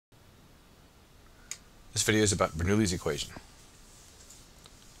This video is about Bernoulli's equation.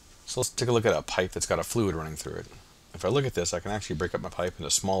 So let's take a look at a pipe that's got a fluid running through it. If I look at this, I can actually break up my pipe into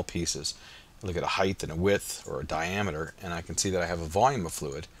small pieces. Look at a height and a width or a diameter, and I can see that I have a volume of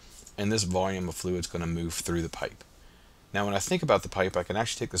fluid, and this volume of fluid is going to move through the pipe. Now when I think about the pipe, I can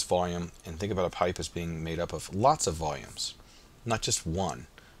actually take this volume and think about a pipe as being made up of lots of volumes. Not just one,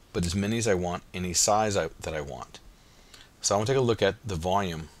 but as many as I want, any size that I want. So I want to take a look at the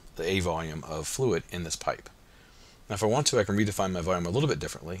volume, a volume of fluid in this pipe. Now if I want to, I can redefine my volume a little bit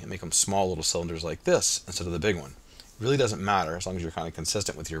differently and make them small little cylinders like this instead of the big one. It really doesn't matter as long as you're kind of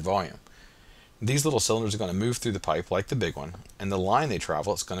consistent with your volume. These little cylinders are going to move through the pipe like the big one, and the line they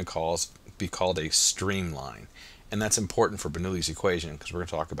travel is going to be called a streamline. And that's important for Bernoulli's equation because we're going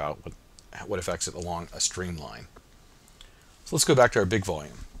to talk about what affects it along a streamline. So let's go back to our big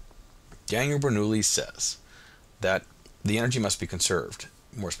volume. Daniel Bernoulli says that the energy must be conserved.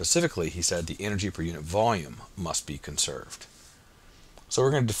 More specifically, he said the energy per unit volume must be conserved. So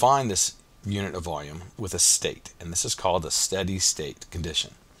we're going to define this unit of volume with a state, and this is called a steady state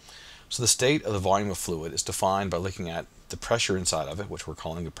condition. So the state of the volume of fluid is defined by looking at the pressure inside of it, which we're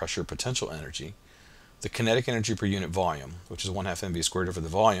calling the pressure potential energy, the kinetic energy per unit volume, which is 1/2 mv squared over the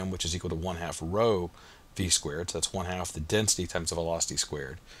volume, which is equal to 1/2 rho v squared, so that's 1/2 the density times the velocity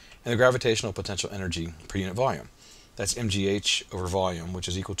squared, and the gravitational potential energy per unit volume. That's mgh over volume, which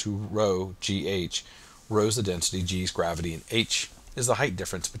is equal to rho gh. Rho is the density, g is gravity, and h is the height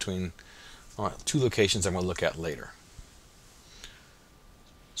difference between two locations I'm going to look at later.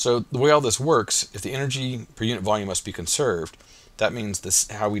 So the way all this works, if the energy per unit volume must be conserved, that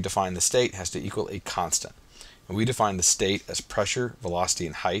means how we define the state has to equal a constant. And we define the state as pressure, velocity,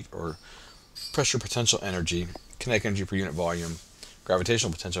 and height, or pressure potential energy, kinetic energy per unit volume,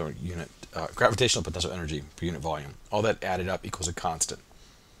 gravitational potential energy per unit volume. All that added up equals a constant.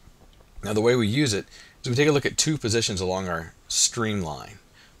 Now the way we use it is we take a look at two positions along our streamline.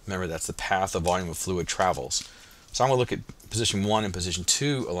 Remember, that's the path the volume of fluid travels. So I'm going to look at position 1 and position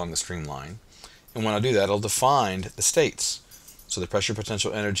 2 along the streamline. And when I do that, I'll define the states. So the pressure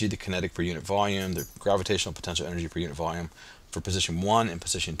potential energy, the kinetic per unit volume, the gravitational potential energy per unit volume for position 1 and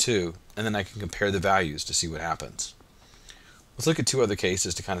position 2. And then I can compare the values to see what happens. Let's look at two other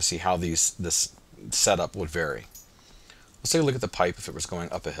cases to kind of see how this setup would vary. Let's take a look at the pipe if it was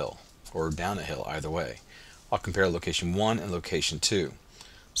going up a hill or down a hill, either way. I'll compare location 1 and location 2.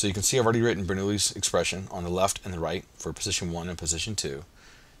 So you can see I've already written Bernoulli's expression on the left and the right for position 1 and position 2.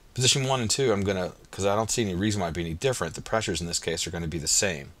 Position 1 and 2, because I don't see any reason why it'd be any different, the pressures in this case are going to be the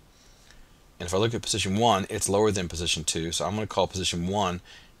same. And if I look at position 1, it's lower than position 2, so I'm going to call position 1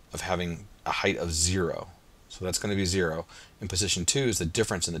 of having a height of 0. So that's going to be 0. And position 2 is the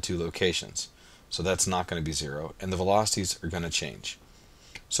difference in the two locations. So that's not going to be 0. And the velocities are going to change.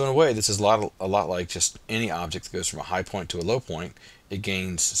 So in a way, this is a lot like just any object that goes from a high point to a low point. It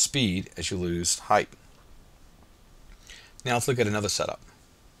gains speed as you lose height. Now let's look at another setup.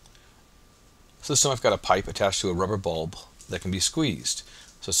 So this time I've got a pipe attached to a rubber bulb that can be squeezed.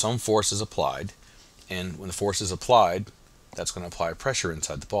 So some force is applied, and when the force is applied, that's going to apply pressure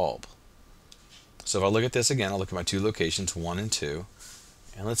inside the bulb. So if I look at this again, I'll look at my two locations, 1 and 2,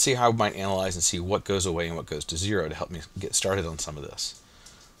 and let's see how I might analyze and see what goes away and what goes to 0 to help me get started on some of this.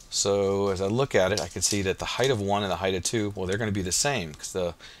 So as I look at it, I can see that the height of 1 and the height of 2, well, they're going to be the same because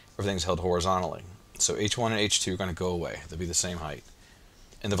everything's held horizontally. So h1 and h2 are going to go away. They'll be the same height.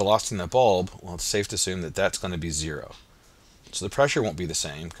 And the velocity in the bulb, well, it's safe to assume that that's going to be 0. So the pressure won't be the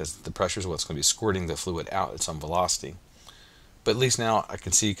same because the pressure is what's going to be squirting the fluid out at some velocity. But at least now I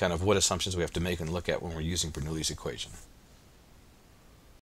can see kind of what assumptions we have to make and look at when we're using Bernoulli's equation.